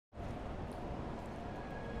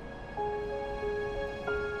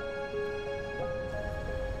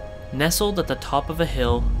Nestled at the top of a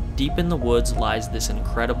hill, deep in the woods, lies this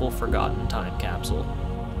incredible forgotten time capsule.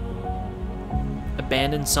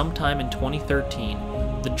 Abandoned sometime in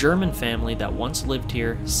 2013, the German family that once lived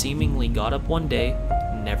here seemingly got up one day,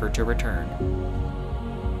 never to return.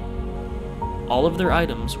 All of their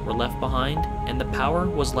items were left behind, and the power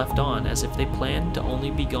was left on as if they planned to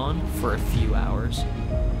only be gone for a few hours.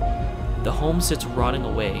 The home sits rotting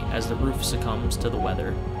away as the roof succumbs to the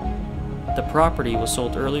weather. The property was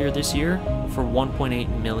sold earlier this year for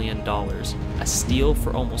 $1.8 million, a steal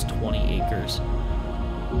for almost 20 acres.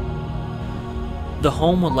 The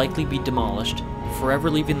home will likely be demolished, forever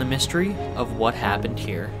leaving the mystery of what happened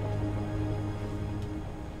here.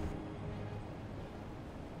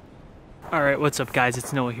 Alright, what's up guys,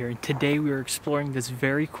 it's Noah here, and today we are exploring this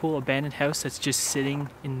very cool abandoned house that's just sitting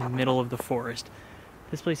in the middle of the forest.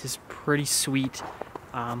 This place is pretty sweet.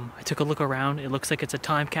 I took a look around, it looks like it's a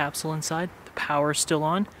time capsule inside, the power's still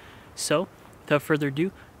on, so without further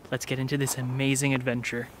ado, let's get into this amazing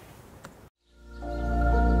adventure.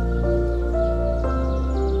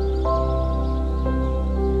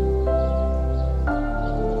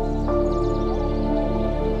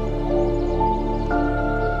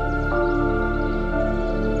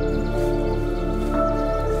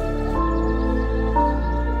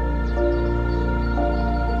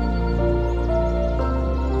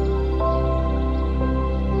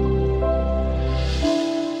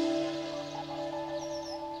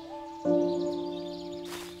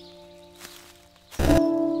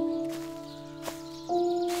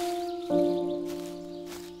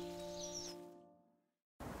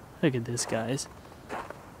 Look at this, guys.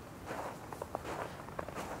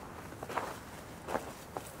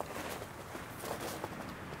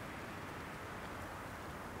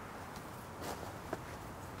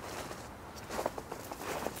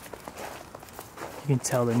 You can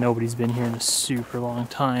tell that nobody's been here in a super long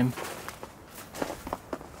time.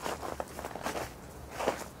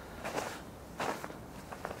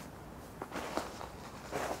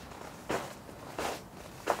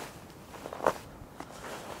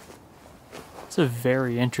 It's a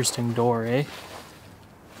very interesting door, eh?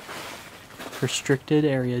 Restricted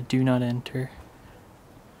area, do not enter.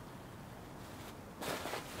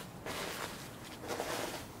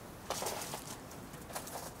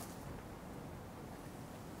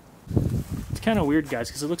 It's kind of weird, guys,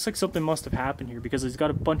 because it looks like something must have happened here because it's got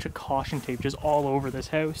a bunch of caution tape just all over this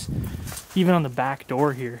house. Even on the back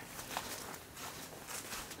door here.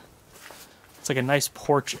 It's like a nice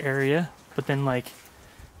porch area, but then like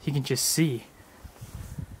you can just see.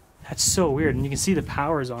 That's so weird, and you can see the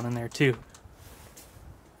power's on in there too.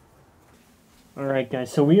 Alright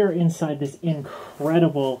guys, so we are inside this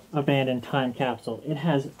incredible abandoned time capsule. It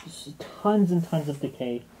has tons and tons of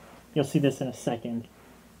decay. You'll see this in a second.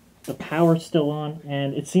 The power's still on,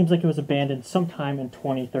 and it seems like it was abandoned sometime in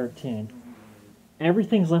 2013.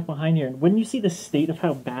 Everything's left behind here, and when you see the state of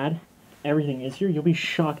how bad everything is here, you'll be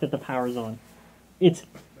shocked that the power's on.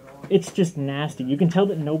 It's just nasty. You can tell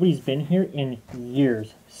that nobody's been here in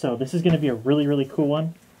years. So this is going to be a really, really cool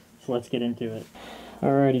one. So let's get into it.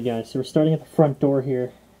 Alrighty guys, so we're starting at the front door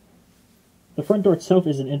here. The front door itself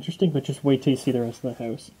isn't interesting, but just wait till you see the rest of the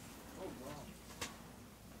house.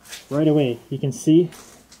 Right away, you can see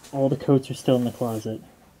all the coats are still in the closet.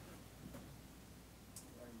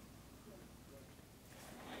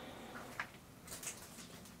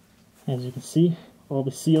 As you can see, all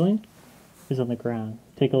the ceiling is on the ground.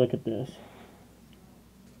 Take a look at this.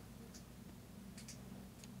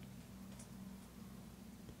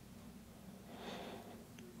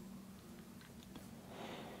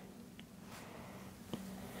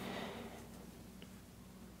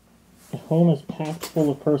 The home is packed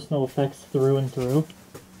full of personal effects through and through.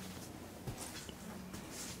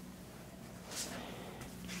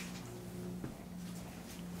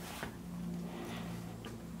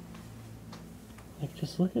 Like,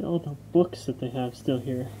 just look at all the books that they have still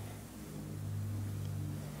here.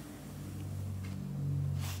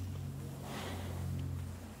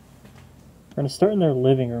 We're going to start in their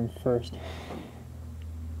living room first.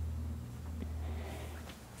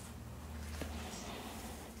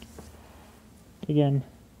 Again,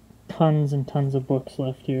 tons and tons of books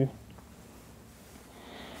left here.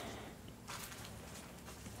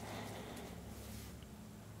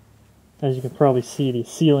 As you can probably see, the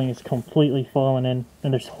ceiling is completely fallen in,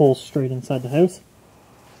 and there's holes straight inside the house.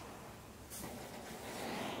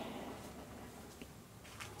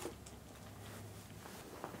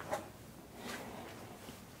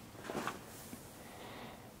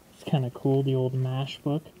 It's kind of cool, the old MASH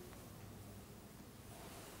book.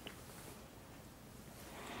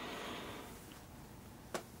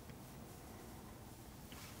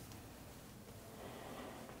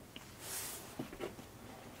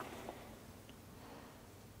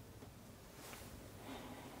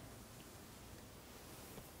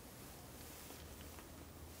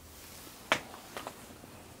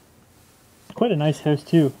 quite a nice house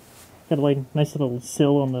too. Got a like nice little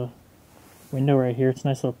sill on the window right here. It's a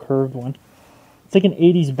nice little curved one. It's like an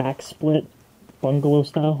 80s back split bungalow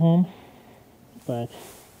style home, but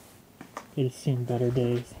it has seen better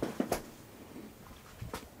days.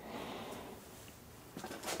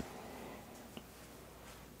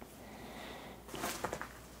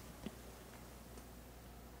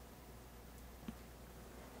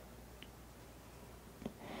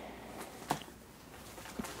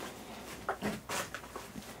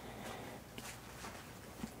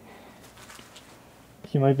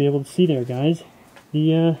 You might be able to see there, guys.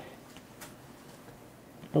 The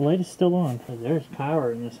light is still on. There's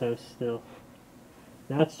power in this house still.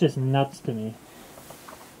 That's just nuts to me.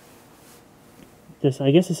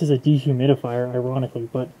 I guess this is a dehumidifier, ironically,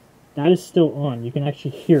 but that is still on. You can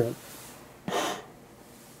actually hear it.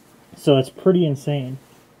 So it's pretty insane.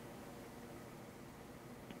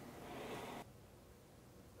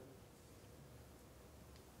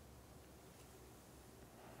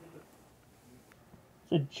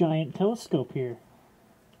 A giant telescope here.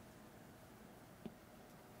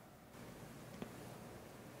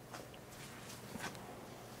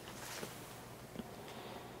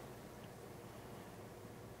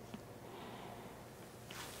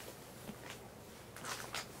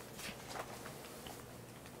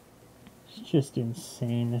 It's just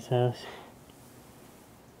insane, this house.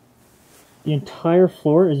 The entire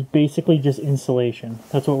floor is basically just insulation.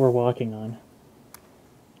 That's what we're walking on.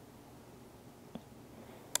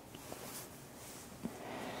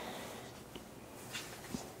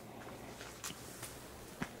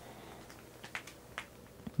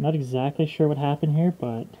 Not exactly sure what happened here,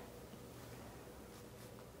 but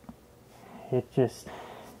it's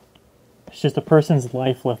just a person's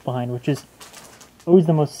life left behind, which is always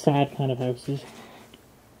the most sad kind of houses.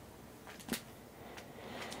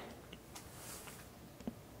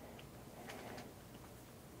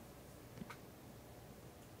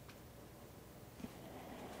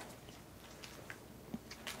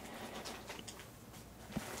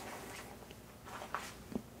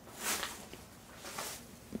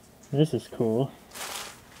 This is cool.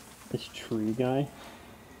 This tree guy.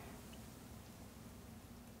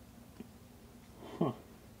 Huh.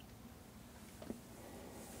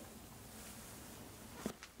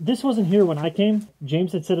 This wasn't here when I came.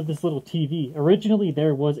 James had set up this little TV. Originally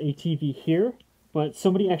there was a TV here, but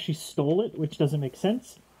somebody actually stole it, which doesn't make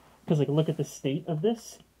sense. Because like, look at the state of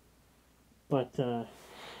this. But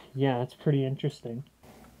yeah, it's pretty interesting.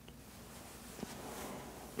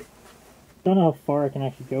 Don't know how far I can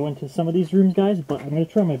actually go into some of these rooms, guys, but I'm going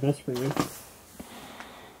to try my best for you.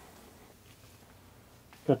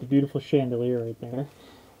 Got the beautiful chandelier right there.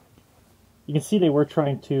 You can see they were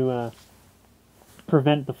trying to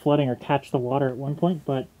prevent the flooding or catch the water at one point,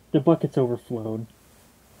 but the bucket's overflowed.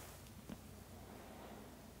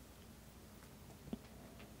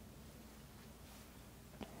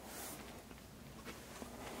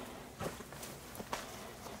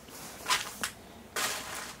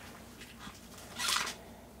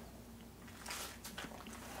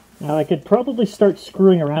 Now, I could probably start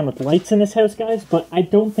screwing around with lights in this house, guys, but I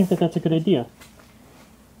don't think that that's a good idea.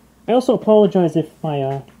 I also apologize if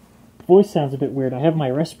my voice sounds a bit weird. I have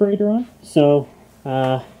my respirator on, so,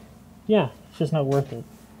 yeah, it's just not worth it.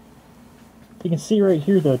 You can see right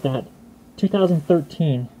here, though, that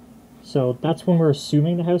 2013, so that's when we're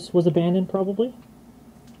assuming the house was abandoned, probably.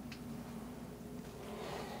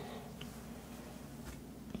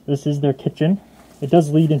 This is their kitchen. It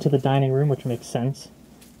does lead into the dining room, which makes sense.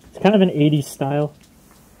 It's kind of an 80s style.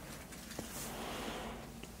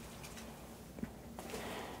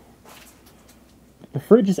 The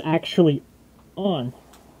fridge is actually on.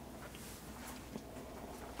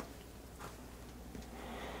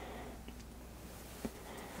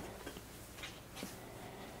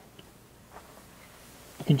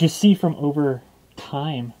 You can just see from over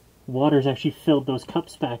time, water's actually filled those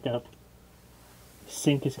cups back up. The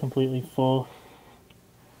sink is completely full.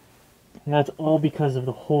 And that's all because of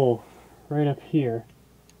the hole right up here.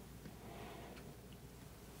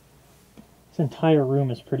 This entire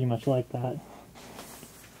room is pretty much like that.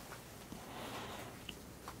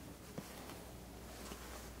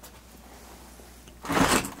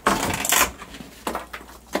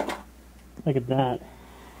 Look at that.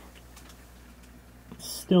 It's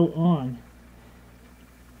still on.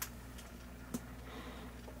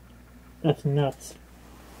 That's nuts.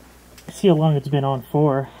 See how long it's been on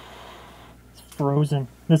for. Frozen.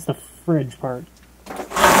 That's the fridge part.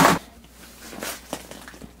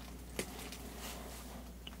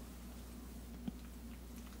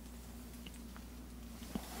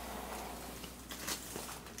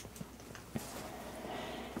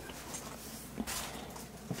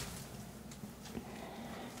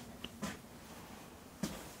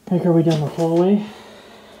 Make our way down the hallway.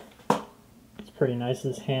 It's pretty nice,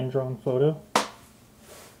 this hand-drawn photo.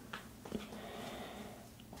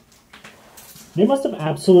 They must have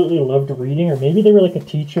absolutely loved reading, or maybe they were like a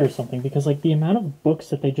teacher or something, because like the amount of books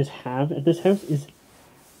that they just have at this house is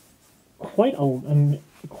quite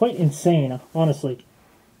insane, honestly.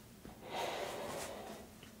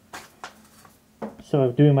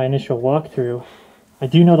 So doing my initial walkthrough, I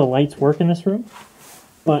do know the lights work in this room,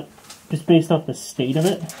 but just based off the state of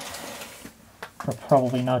it, we're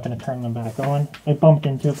probably not going to turn them back on. I bumped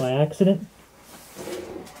into it by accident.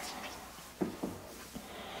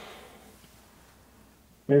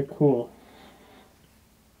 Very cool.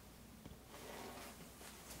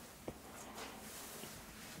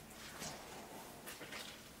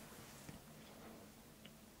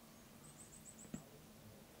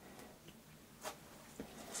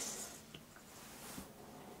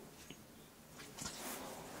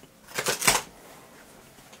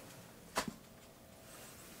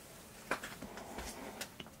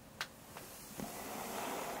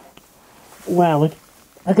 Wow, look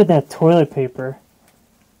at that toilet paper.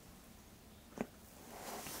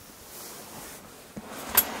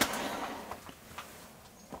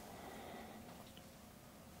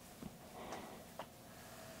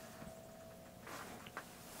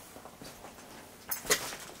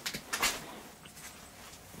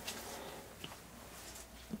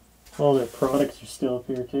 All their products are still up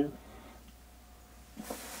here too.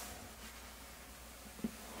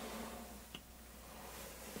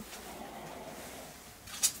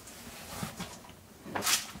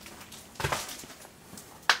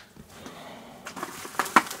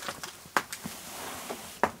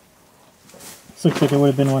 This looks like it would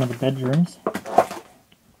have been one of the bedrooms.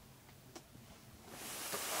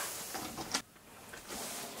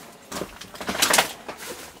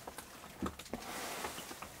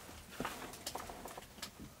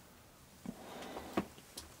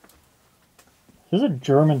 Is this a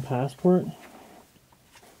German passport?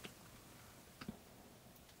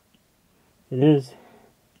 It is.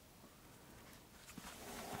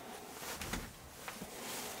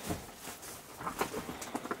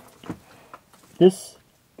 This,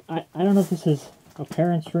 I don't know if this is a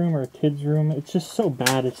parent's room or a kid's room. It's just so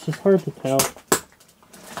bad. It's just hard to tell.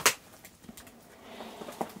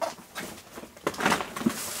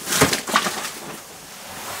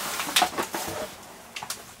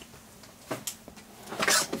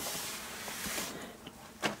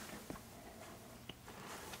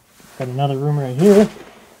 Got another room right here.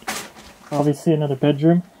 Obviously another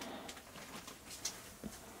bedroom.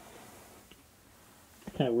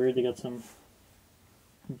 Kind of weird they got some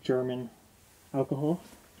German alcohol.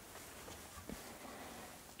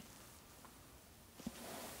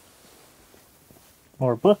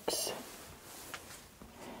 More books.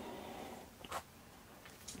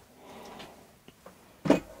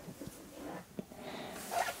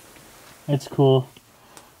 It's cool.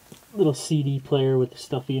 Little CD player with the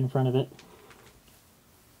stuffy in front of it.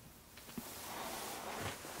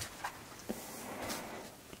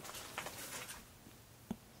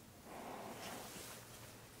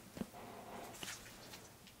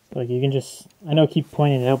 Like you can just, I know I keep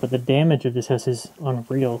pointing it out, but the damage of this house is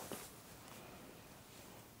unreal.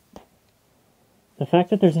 The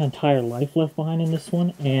fact that there's an entire life left behind in this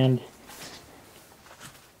one, and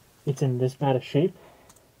it's in this bad a shape,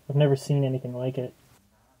 I've never seen anything like it.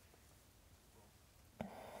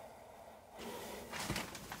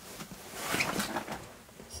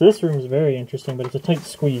 So this room is very interesting, but it's a tight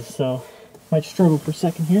squeeze, so might struggle for a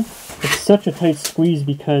second here. It's such a tight squeeze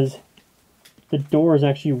because the door is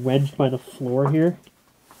actually wedged by the floor here.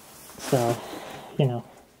 So, you know.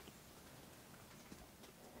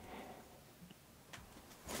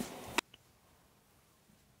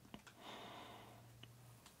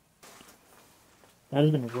 That has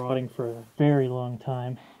been rotting for a very long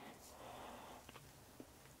time.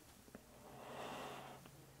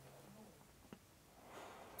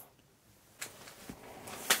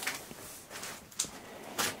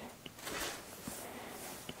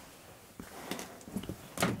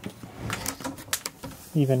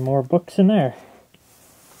 Even more books in there.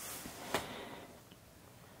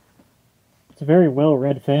 It's a very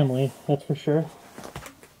well-read family, that's for sure.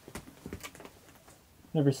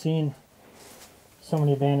 Never seen so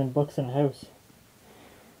many abandoned books in a house.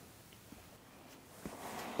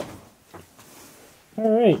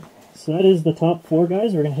 Alright, so that is the top floor,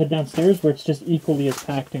 guys. We're going to head downstairs where it's just equally as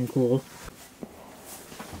packed and cool.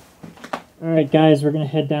 Alright guys, we're going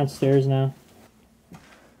to head downstairs now.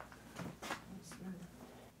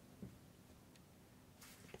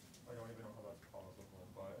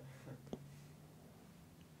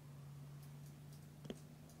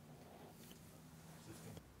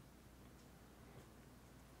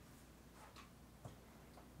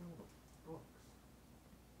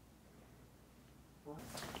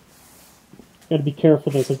 Gotta be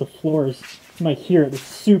careful though, because the floors, you might hear it, it's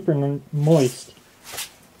super moist.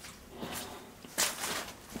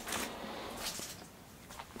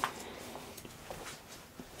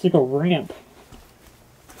 It's like a ramp.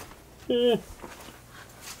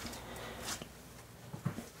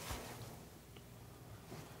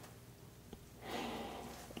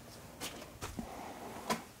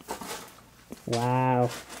 Wow.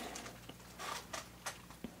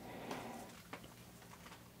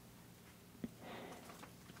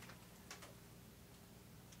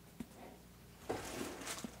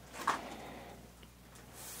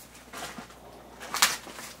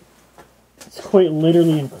 It's quite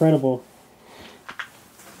literally incredible.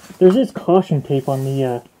 There's this caution tape on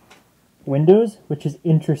the windows, which is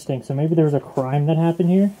interesting. So maybe there was a crime that happened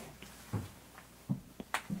here.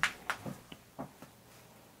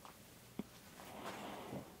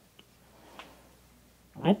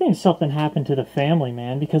 I think something happened to the family,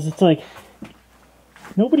 man, because it's like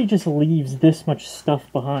nobody just leaves this much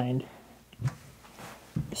stuff behind.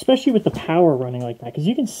 Especially with the power running like that, because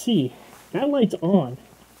you can see that light's on.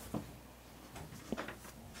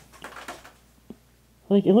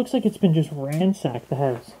 Like, it looks like it's been just ransacked, the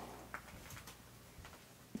house.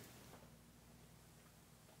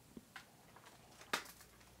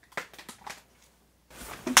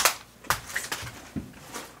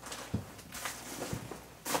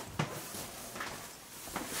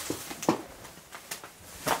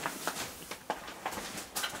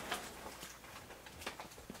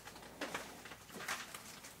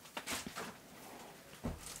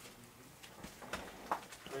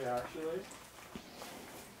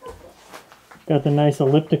 Got the nice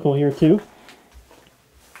elliptical here too.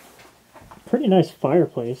 Pretty nice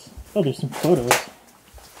fireplace. Oh, there's some photos.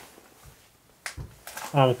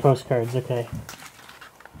 Ah, the postcards, okay.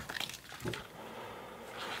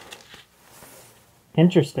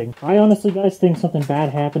 Interesting. I honestly, guys, think something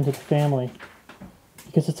bad happened to the family.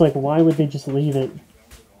 Because it's like, why would they just leave it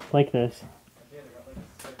like this?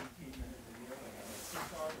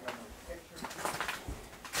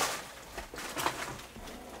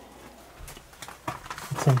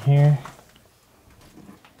 In here.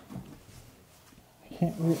 I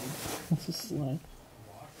can't read. What's this slide?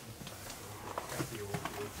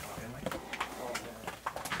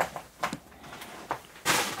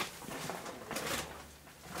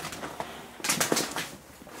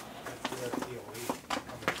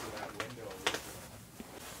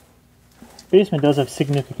 Basement does have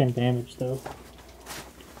significant damage though.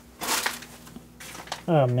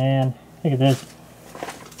 Oh man, look at this.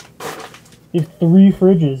 You have 3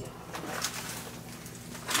 fridges.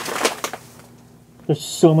 There's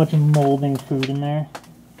so much molding food in there.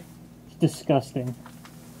 It's disgusting.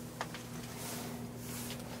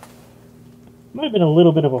 Might have been a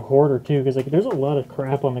little bit of a hoarder too, because like there's a lot of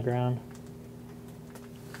crap on the ground.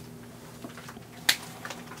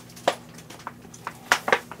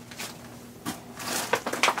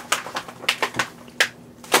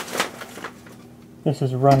 This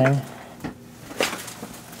is running.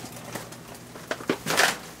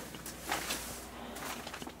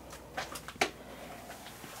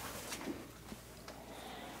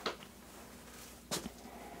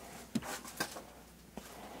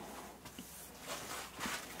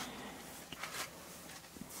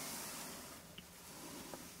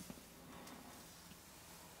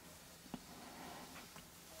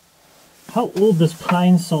 How old does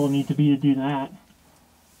pine sol need to be to do that?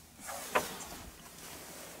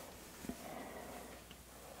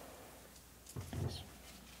 This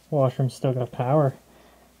washroom's still got power.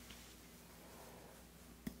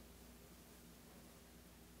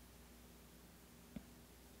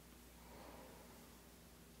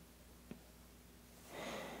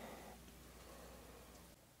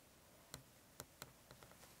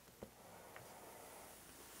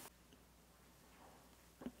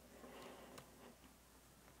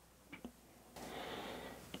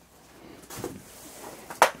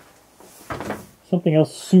 Something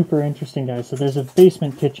else super interesting, guys. So there's a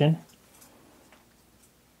basement kitchen.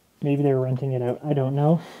 Maybe they're renting it out. I don't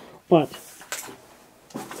know. But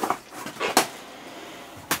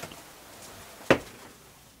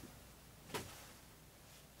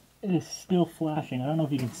it is still flashing. I don't know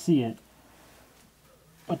if you can see it,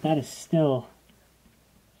 but that is still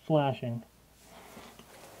flashing.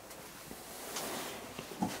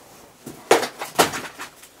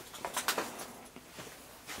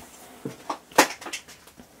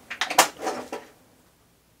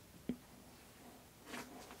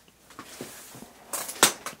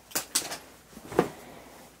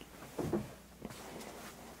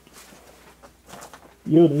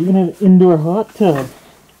 Yo, they even have an indoor hot tub.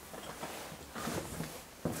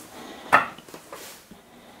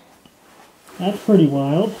 That's pretty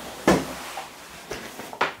wild.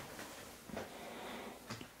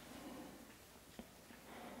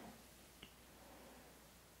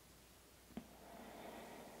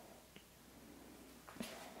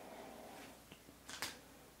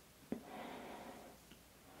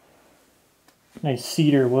 Nice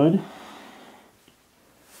cedar wood.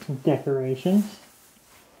 Some decorations.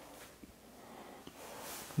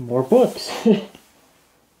 More books.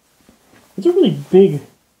 It's a really big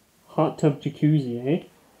hot tub jacuzzi, eh?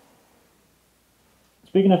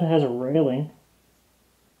 It's big enough it has a railing.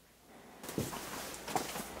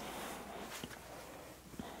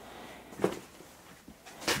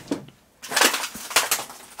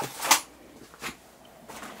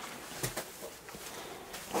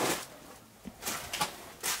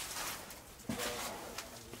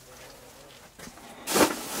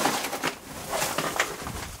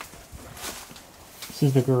 This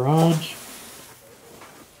is the garage.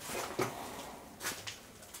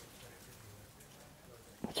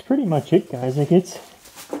 That's pretty much it, guys. Like, it's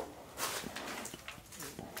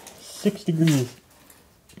 6 degrees.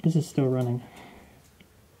 This is still running.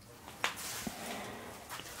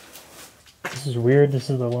 This is weird. This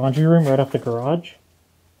is the laundry room right off the garage.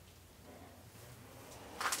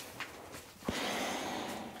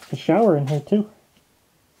 There's a shower in here too.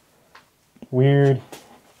 Weird.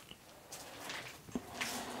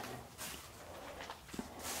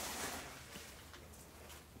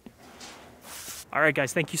 Alright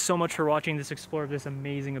guys, thank you so much for watching this explore of this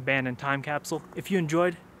amazing abandoned time capsule. If you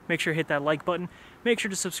enjoyed, make sure to hit that like button, make sure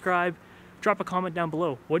to subscribe, drop a comment down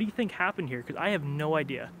below. What do you think happened here? Because I have no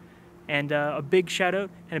idea. And a big shout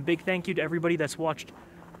out and a big thank you to everybody that's watched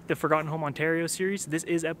the Forgotten Home Ontario series. This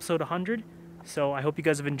is episode 100, so I hope you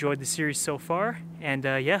guys have enjoyed the series so far. And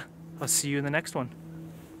yeah, I'll see you in the next one.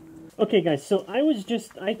 Okay guys, so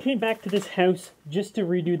I came back to this house just to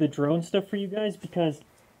redo the drone stuff for you guys because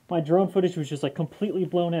my drone footage was just like completely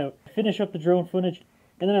blown out. I finish up the drone footage,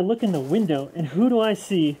 and then I look in the window, and who do I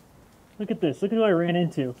see? Look at this. Look at who I ran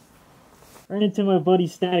into. I ran into my buddy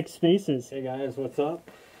Static Spaces. Hey guys, what's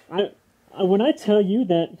up? When I tell you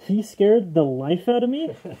that he scared the life out of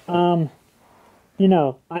me, you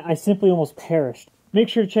know, I simply almost perished. Make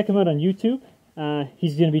sure to check him out on YouTube.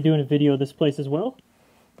 He's going to be doing a video of this place as well.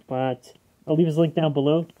 But I'll leave his link down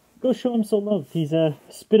below. Go show him some love. He's a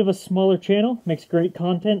bit of a smaller channel, makes great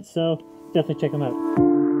content, so definitely check him out.